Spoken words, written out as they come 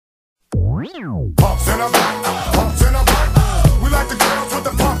Pumps in a butt, pumps in a butt. We like the girls with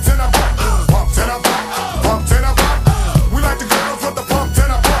the pumps in a butt. Pumps in a butt, pumps in a butt. We like the girls with the pumps in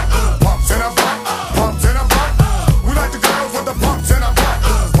a butt. Pumps in a butt, pumps in a butt. We like the girls with the pumps in a butt.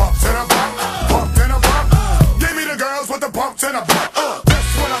 Pumps in a butt, pumps in a butt. Give me the girls with the pumps in a butt. That's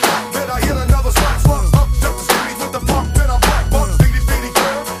when I thought that I hit another spot. Up just the skinny with the pumps in a butt. Bump, bitty, bitty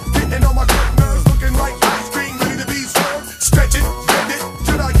girl, getting on my good nerves, looking like ice cream, ready to be served. Stretch it, bend it,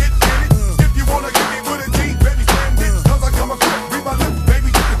 till I get in it. If you wanna get me with a G, baby, stand it. Cause I come equipped, read my lips, baby,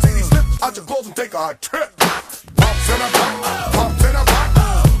 you can see these slips out your clothes and take a trip. Pumps in a butt.